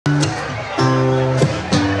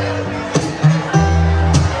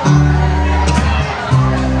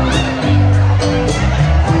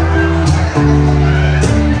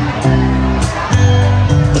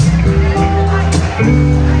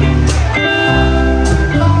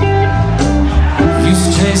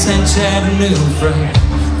had a new friend,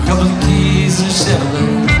 a couple of keys and a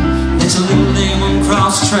Chevrolet. Let your little lemon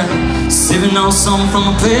cross the track, sipping on something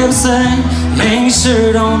from a paper sack. Hang your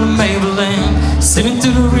shirt on the Maybelline, sipping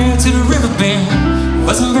through the river bend.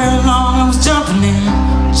 Wasn't very long, I was jumping in.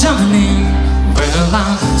 Well,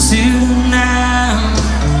 I'm sitting now,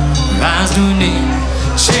 eyes doing it,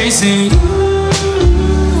 chasing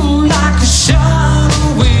you like a shot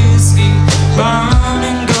of whiskey,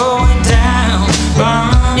 burning, going down,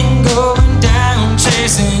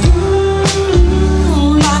 chasing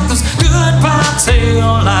you like those goodbye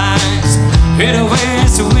tail lights. Anywhere,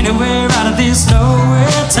 so anywhere out of this nowhere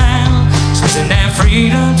town, chasing that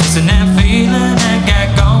freedom, chasing that feeling that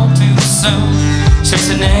got gone too soon.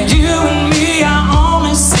 Chasing that you and me, I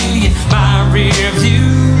only see my rear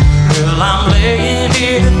view. Well, I'm laying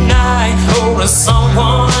here tonight, holding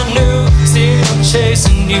someone new. Still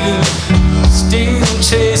chasing you, still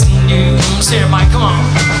chasing you. Say it, Mike, come on.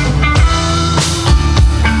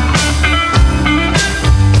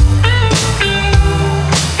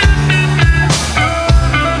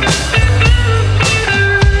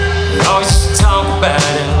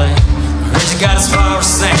 Got as far as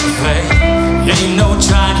Santa Fe, yeah, you know,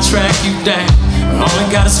 trying to track you down. Only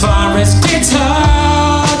got as far as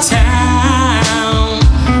Guitar Town.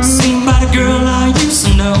 Seen by the girl I used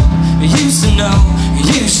to know,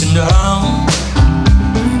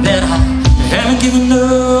 that I haven't given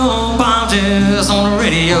no boundaries on the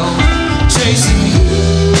radio. Chasing you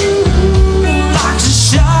like a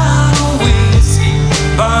shot of whiskey,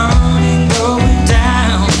 burning, going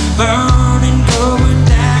down, burning, going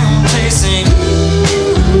down, chasing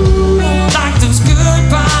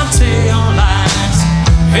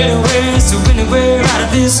anywhere, so anywhere out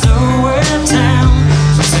of this nowhere town.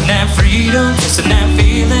 Chasing that freedom, chasing that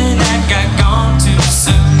feeling that got gone too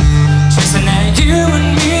soon. Chasing that you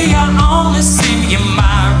and me, I only see in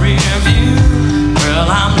my rear view. Well,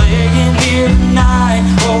 I'm laying here tonight,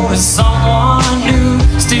 holding someone new.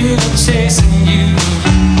 Still chasing you,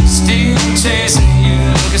 still chasing you.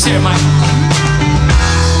 Cause here, Mike.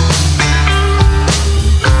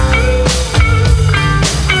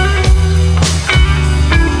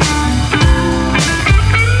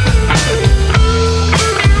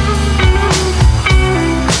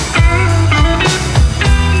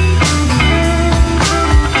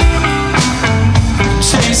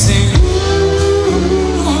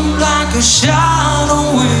 A shot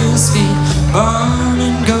of whiskey,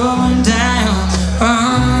 burning, going down,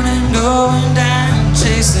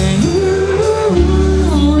 chasing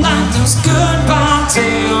you like those goodbye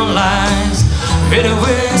tail lights.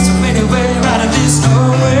 Anywhere, so anywhere out of this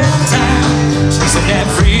nowhere town. Chasing that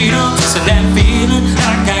freedom, chasing that feeling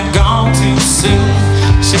that got gone too soon.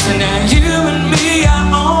 Chasing that you and me, I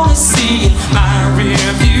only see in my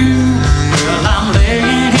rear view. Well, I'm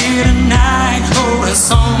laying here tonight, holding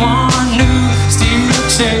someone new. Still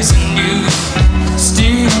chasing you,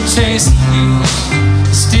 still chasing you,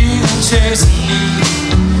 still chasing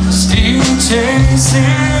you, still chasing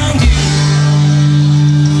you.